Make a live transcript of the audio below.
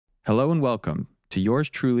Hello and welcome to yours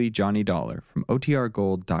truly, Johnny Dollar from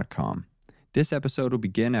OTRGold.com. This episode will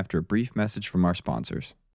begin after a brief message from our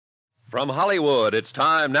sponsors. From Hollywood, it's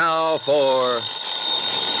time now for...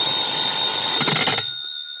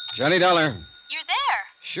 Johnny Dollar. You're there.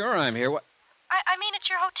 Sure, I'm here. What? I mean, at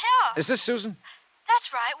your hotel. Is this Susan?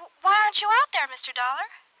 That's right. Why aren't you out there, Mr. Dollar?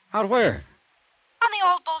 Out where? On the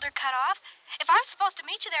old Boulder Cutoff. If I'm supposed to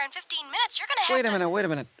meet you there in 15 minutes, you're going to have Wait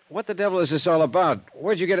a minute. What the devil is this all about?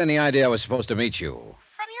 Where'd you get any idea I was supposed to meet you?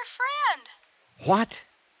 From your friend. What?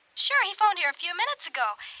 Sure, he phoned here a few minutes ago.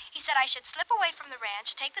 He said I should slip away from the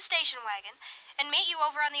ranch, take the station wagon, and meet you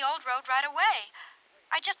over on the old road right away.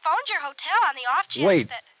 I just phoned your hotel on the off chance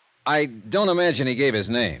Wait. that... I don't imagine he gave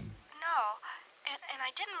his name. No, and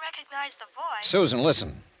I didn't recognize the voice. Susan,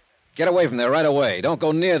 listen. Get away from there right away. Don't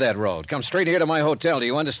go near that road. Come straight here to my hotel. Do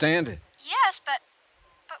you understand? Yes, but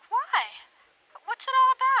why? What's it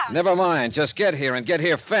all about? Never mind. Just get here and get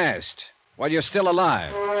here fast while you're still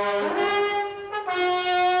alive.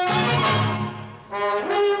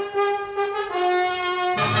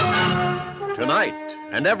 Tonight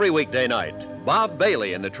and every weekday night, Bob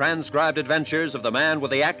Bailey in the transcribed adventures of the man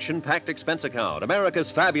with the action-packed expense account, America's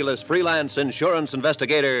fabulous freelance insurance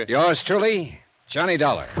investigator... Yours truly, Johnny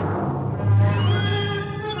Dollar.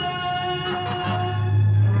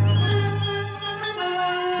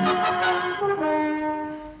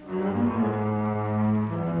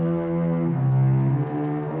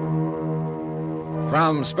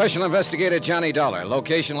 From Special Investigator Johnny Dollar,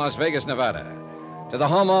 location Las Vegas, Nevada, to the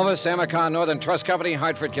Home Office, Amercon Northern Trust Company,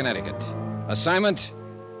 Hartford, Connecticut. Assignment,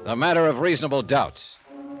 the matter of reasonable doubt.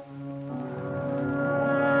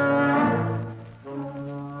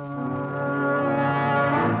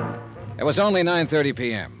 It was only 9:30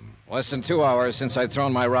 p.m., less than 2 hours since I'd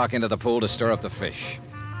thrown my rock into the pool to stir up the fish.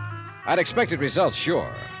 I'd expected results, sure,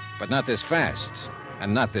 but not this fast,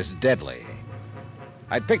 and not this deadly.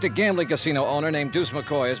 I'd picked a gambling casino owner named Deuce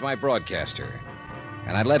McCoy as my broadcaster,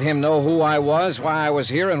 and I'd let him know who I was, why I was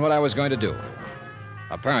here, and what I was going to do.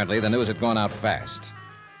 Apparently, the news had gone out fast.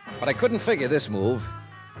 But I couldn't figure this move.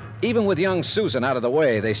 Even with young Susan out of the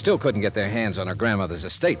way, they still couldn't get their hands on her grandmother's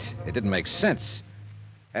estate. It didn't make sense.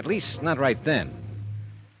 At least, not right then.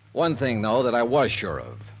 One thing, though, that I was sure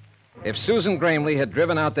of. If Susan Gramley had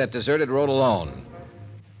driven out that deserted road alone,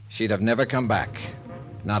 she'd have never come back.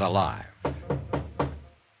 Not alive.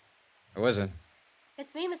 Who is it?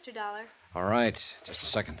 It's me, Mr. Dollar. All right, just a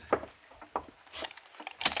second.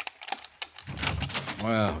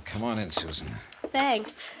 Well, come on in, Susan.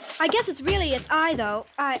 Thanks. I guess it's I, though.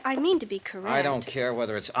 I mean to be correct. I don't care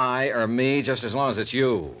whether it's I or me, just as long as it's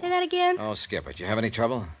you. Say that again? Oh, skip it. You have any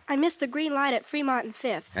trouble? I missed the green light at Fremont and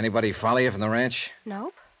 5th. Anybody follow you from the ranch?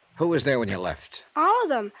 Nope. Who was there when you left? All of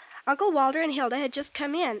them. Uncle Walter and Hilda had just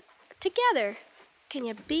come in. Together. Can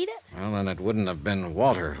you beat it? Well, then it wouldn't have been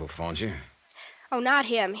Walter who phoned you. Oh, not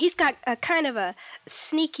him. He's got a kind of a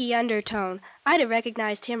sneaky undertone. I'd have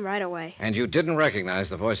recognized him right away. And you didn't recognize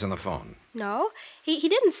the voice on the phone? No. He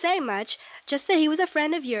didn't say much, just that he was a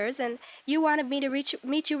friend of yours, and you wanted me to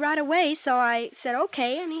meet you right away, so I said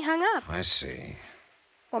okay, and he hung up. I see.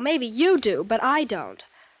 Well, maybe you do, but I don't.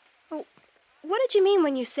 Oh, what did you mean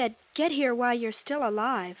when you said, get here while you're still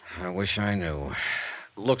alive? I wish I knew.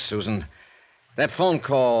 Look, Susan, that phone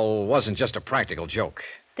call wasn't just a practical joke.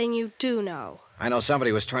 Then you do know. I know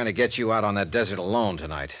somebody was trying to get you out on that desert alone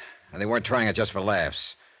tonight, and they weren't trying it just for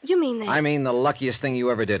laughs. You mean they... I mean the luckiest thing you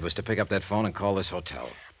ever did was to pick up that phone and call this hotel.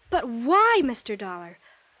 But why, Mr. Dollar?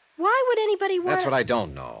 Why would anybody want... That's what I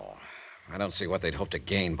don't know. I don't see what they'd hope to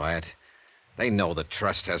gain by it. They know the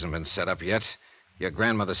trust hasn't been set up yet. Your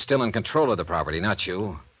grandmother's still in control of the property, not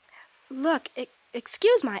you. Look,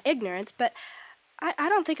 excuse my ignorance, but I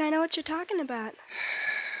don't think I know what you're talking about.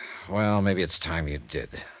 Well, maybe it's time you did,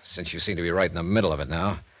 since you seem to be right in the middle of it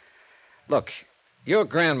now. Look, your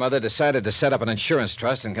grandmother decided to set up an insurance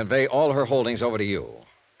trust and convey all her holdings over to you.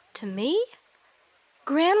 To me?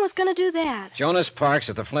 Gran was going to do that. Jonas Parks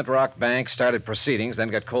at the Flint Rock Bank started proceedings, then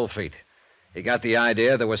got cold feet. He got the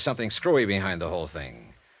idea there was something screwy behind the whole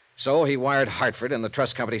thing. So he wired Hartford, and the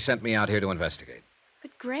trust company sent me out here to investigate.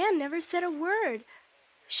 But Gran never said a word.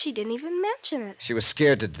 She didn't even mention it. She was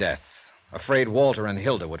scared to death, afraid Walter and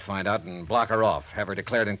Hilda would find out and block her off, have her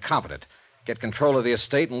declared incompetent, get control of the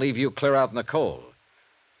estate, and leave you clear out in the cold.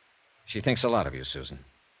 She thinks a lot of you, Susan.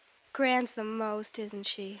 Gran's the most, isn't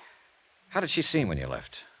she? How did she seem when you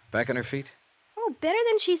left? Back on her feet? Oh, better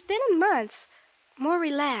than she's been in months. More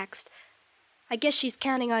relaxed. I guess she's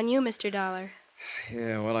counting on you, Mr. Dollar.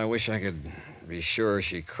 Yeah, well, I wish I could be sure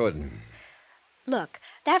she could. Look,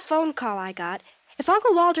 that phone call I got, if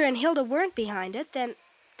Uncle Walter and Hilda weren't behind it, then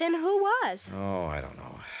who was? Oh, I don't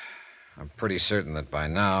know. pretty certain that by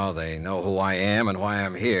now they know who I am and why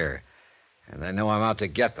I'm here. And they know I'm out to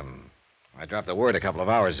get them. I dropped the word a couple of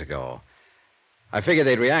hours ago. I figured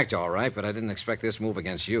they'd react all right, but I didn't expect this move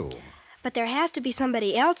against you. But there has to be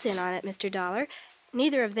somebody else in on it, Mr. Dollar.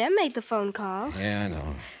 Neither of them made the phone call. Yeah, I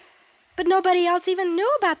know. But nobody else even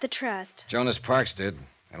knew about the trust. Jonas Parks did,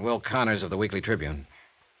 and Will Connors of the Weekly Tribune.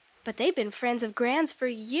 But they've been friends of Grant's for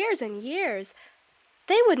years and years.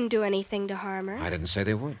 They wouldn't do anything to harm her. I didn't say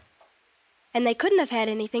they would. And they couldn't have had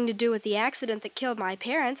anything to do with the accident that killed my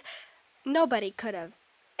parents. Nobody could have,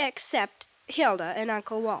 except Hilda and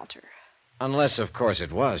Uncle Walter. Unless, of course,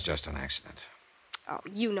 it was just an accident. Oh,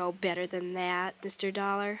 you know better than that, Mr.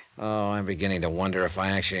 Dollar. Oh, I'm beginning to wonder if I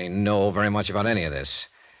actually know very much about any of this.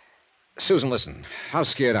 Susan, listen, how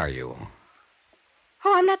scared are you?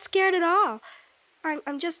 Oh, I'm not scared at all.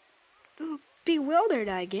 I'm just bewildered,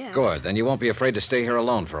 I guess. Good, then you won't be afraid to stay here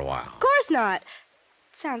alone for a while. Of course not.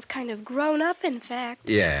 Sounds kind of grown up, in fact.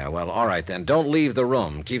 Yeah, well, all right then. Don't leave the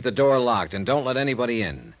room. Keep the door locked and don't let anybody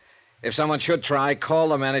in. If someone should try, call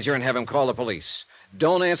the manager and have him call the police.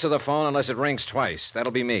 Don't answer the phone unless it rings twice.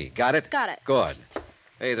 That'll be me. Got it? Got it. Good.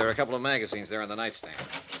 Hey, there are a couple of magazines there on the nightstand.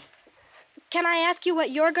 Can I ask you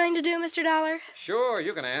what you're going to do, Mr. Dollar? Sure,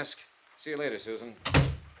 you can ask. See you later, Susan.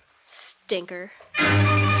 Stinker.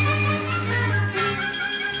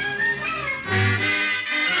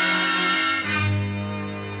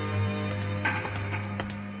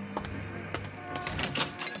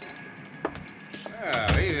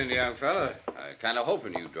 Evening, young fella. I kind of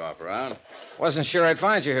hoping you'd drop around. Wasn't sure I'd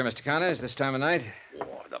find you here, Mr. Connors, this time of night.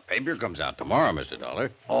 Oh, the paper comes out tomorrow, Mr.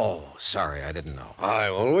 Dollar. Oh, sorry, I didn't know. I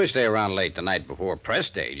always stay around late the night before press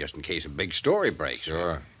day, just in case a big story breaks.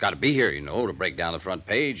 Sure. Got to be here, you know, to break down the front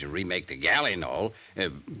page and remake the galley and all.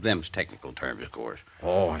 Them's technical terms, of course.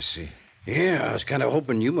 Oh, I see. Yeah, I was kind of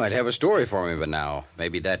hoping you might have a story for me by now.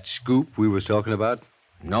 Maybe that scoop we was talking about.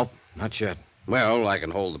 Nope, not yet. Well, I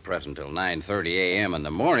can hold the press until 9:30 a.m. in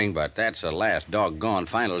the morning, but that's the last doggone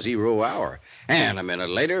final 0 hour. And a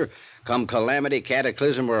minute later, come calamity,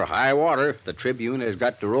 cataclysm, or high water, the Tribune has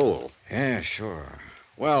got to roll. Yeah, sure.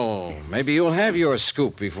 Well, maybe you'll have your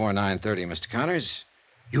scoop before 9:30, Mr. Connors.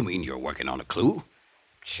 You mean you're working on a clue?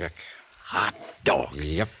 Check. Hot dog.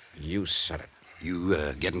 Yep, you said it.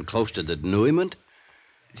 You getting close to the denouement?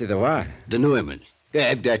 To the what? Denouement.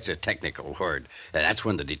 Yeah, that's a technical word. That's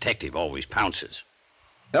when the detective always pounces.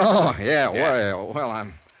 Oh, yeah. Well,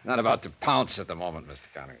 I'm not about to pounce at the moment, Mr.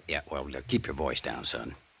 Connors. Yeah, well, keep your voice down,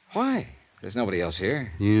 son. Why? There's nobody else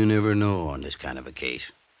here. You never know on this kind of a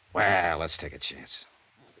case. Well, let's take a chance.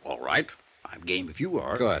 All right. I'm game if you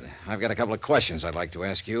are. Good. I've got a couple of questions I'd like to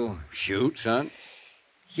ask you. Shoot, son.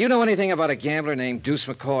 You know anything about a gambler named Deuce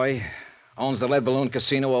McCoy? Owns the Lead Balloon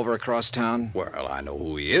Casino over across town? Well, I know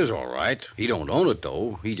who he is, all right. He don't own it,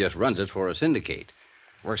 though. He just runs it for a syndicate.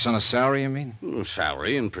 Works on a salary, you mean?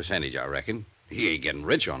 Salary and percentage, I reckon. He ain't getting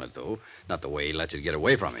rich on it, though. Not the way he lets it get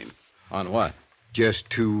away from him. On what? Just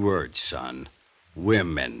 2 words, son.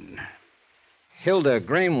 Women. Hilda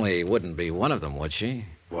Gramley wouldn't be one of them, would she?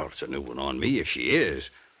 Well, it's a new one on me if she is.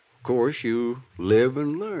 Of course, you live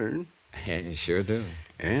and learn. Yeah, you sure do.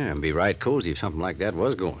 Yeah, and be right cozy if something like that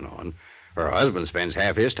was going on. Her husband spends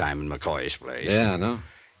half his time in McCoy's place. Yeah, I know.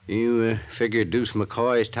 You figure Deuce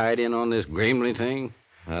McCoy's tied in on this Gramley thing?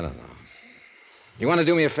 I don't know. You want to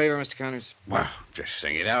do me a favor, Mr. Connors? Well, just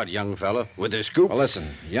sing it out, young fella, with this scoop. Well, listen.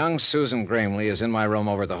 Young Susan Gramley is in my room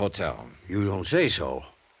over at the hotel. You don't say so.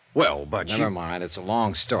 Well, but Never mind. It's a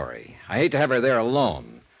long story. I hate to have her there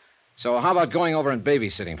alone. So how about going over and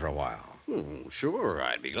babysitting for a while? Sure,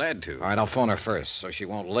 I'd be glad to. All right, I'll phone her first so she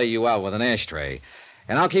won't lay you out with an ashtray.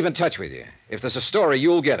 And I'll keep in touch with you. If there's a story,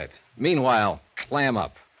 you'll get it. Meanwhile, clam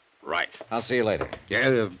up. Right. I'll see you later. Yeah,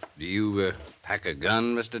 do you pack a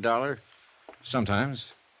gun, Mr. Dollar?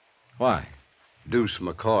 Sometimes. Why? Deuce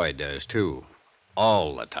McCoy does, too.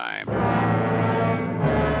 All the time.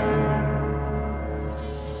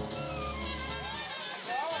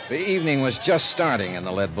 The evening was just starting in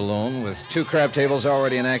the Lead Balloon, with 2 crab tables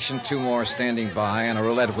already in action, 2 more standing by, and a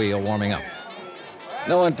roulette wheel warming up.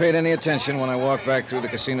 No one paid any attention when I walked back through the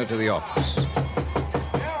casino to the office.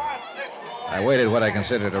 I waited what I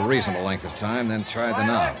considered a reasonable length of time, then tried the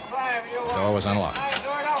knob. The door was unlocked.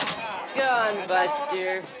 Go on,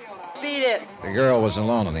 Buster. Beat it. The girl was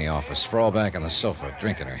alone in the office, sprawled back on the sofa, a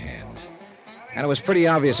drink in her hand. And it was pretty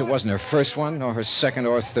obvious it wasn't her first one, nor her second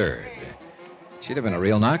or third. She'd have been a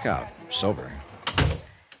real knockout, sober.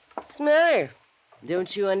 What's the matter?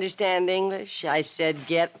 Don't you understand English? I said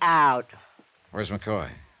get out. Where's McCoy?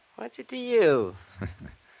 What's it to you?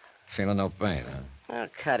 Feeling no pain, huh? Oh,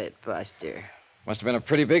 cut it, Buster. Must have been a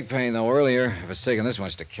pretty big pain, though, earlier, if it's taken this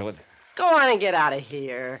much to kill it. Go on and get out of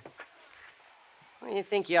here. Who do you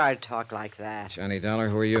think you are to talk like that? Johnny Dollar,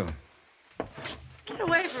 who are you? Get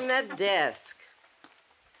away from that desk.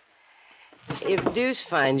 If Deuce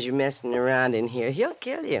finds you messing around in here, he'll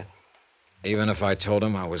kill you. Even if I told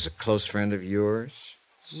him I was a close friend of yours?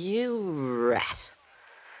 You rat.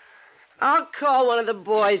 I'll call one of the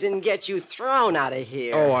boys and get you thrown out of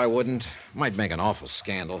here. Oh, I wouldn't. Might make an awful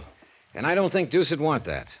scandal. And I don't think Deuce would want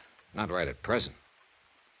that. Not right at present.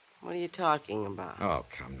 What are you talking about? Oh,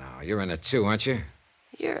 come now. You're in it too, aren't you?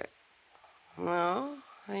 No,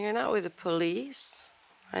 you're not with the police.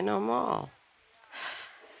 I know them all.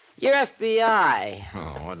 You're FBI.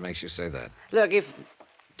 Oh, what makes you say that? Look, if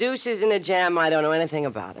Deuce is in a jam, I don't know anything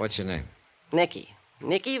about it. What's your name? Nicky.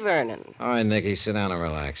 Nicky Vernon. All right, Nicky, sit down and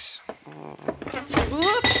relax.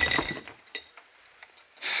 Whoops.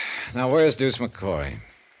 Now, where's Deuce McCoy?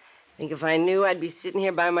 Think if I knew I'd be sitting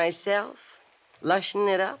here by myself,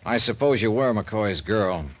 lushing it up? I suppose you were McCoy's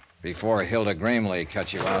girl before Hilda Gramley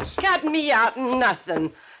cut you out. Cut me out,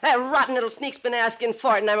 nothing. That rotten little sneak's been asking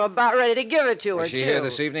for it, and I'm about ready to give it to her, Was she too. here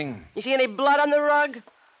this evening? You see any blood on the rug?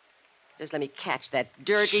 Just let me catch that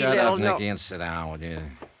dirty Shut little... up, Nicky, and sit down, will you?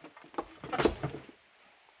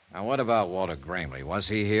 Now, what about Walter Gramley? Was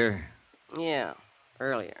he here? Yeah,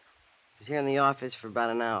 earlier. He was here in the office for about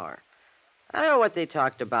an hour. I don't know what they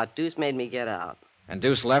talked about. Deuce made me get out. And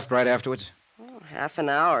Deuce left right afterwards? Oh, half an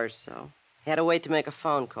hour or so. He had to wait to make a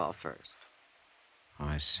phone call first. Oh,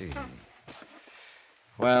 I see.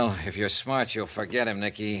 Well, if you're smart, you'll forget him,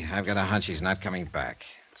 Nicky. I've got a hunch he's not coming back.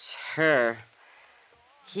 It's her.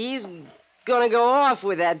 He's gonna go off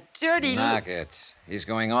with that dirty... Knock it. He's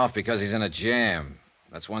going off because he's in a jam.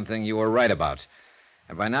 That's one thing you were right about.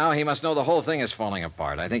 And by now, he must know the whole thing is falling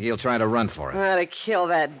apart. I think he'll try to run for it. I ought to kill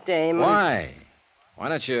that dame. Why? Why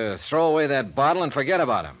don't you throw away that bottle and forget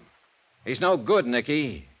about him? He's no good,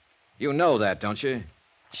 Nicky. You know that, don't you?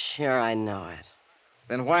 Sure, I know it.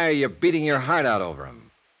 Then why are you beating your heart out over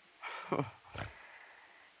him?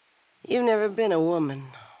 You've never been a woman,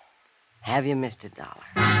 have you, Mr. Dollar?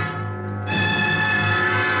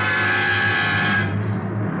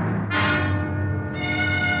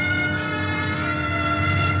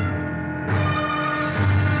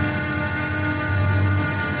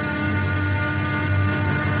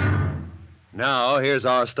 Now, here's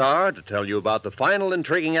our star to tell you about the final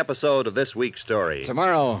intriguing episode of this week's story.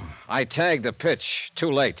 Tomorrow, I tag the pitch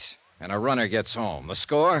too late, and a runner gets home. The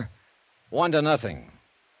score? 1-0.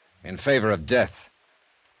 In favor of death.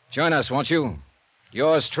 Join us, won't you?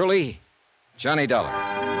 Yours truly, Johnny Dollar.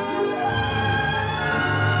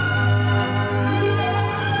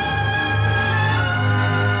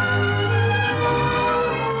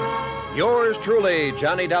 Yours truly,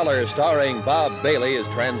 Johnny Dollar, starring Bob Bailey, is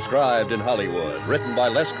transcribed in Hollywood. Written by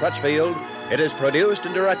Les Crutchfield, it is produced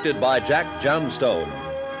and directed by Jack Johnstone.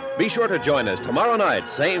 Be sure to join us tomorrow night,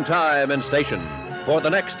 same time and station, for the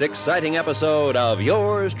next exciting episode of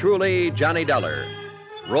Yours truly, Johnny Dollar.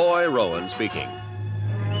 Roy Rowan speaking.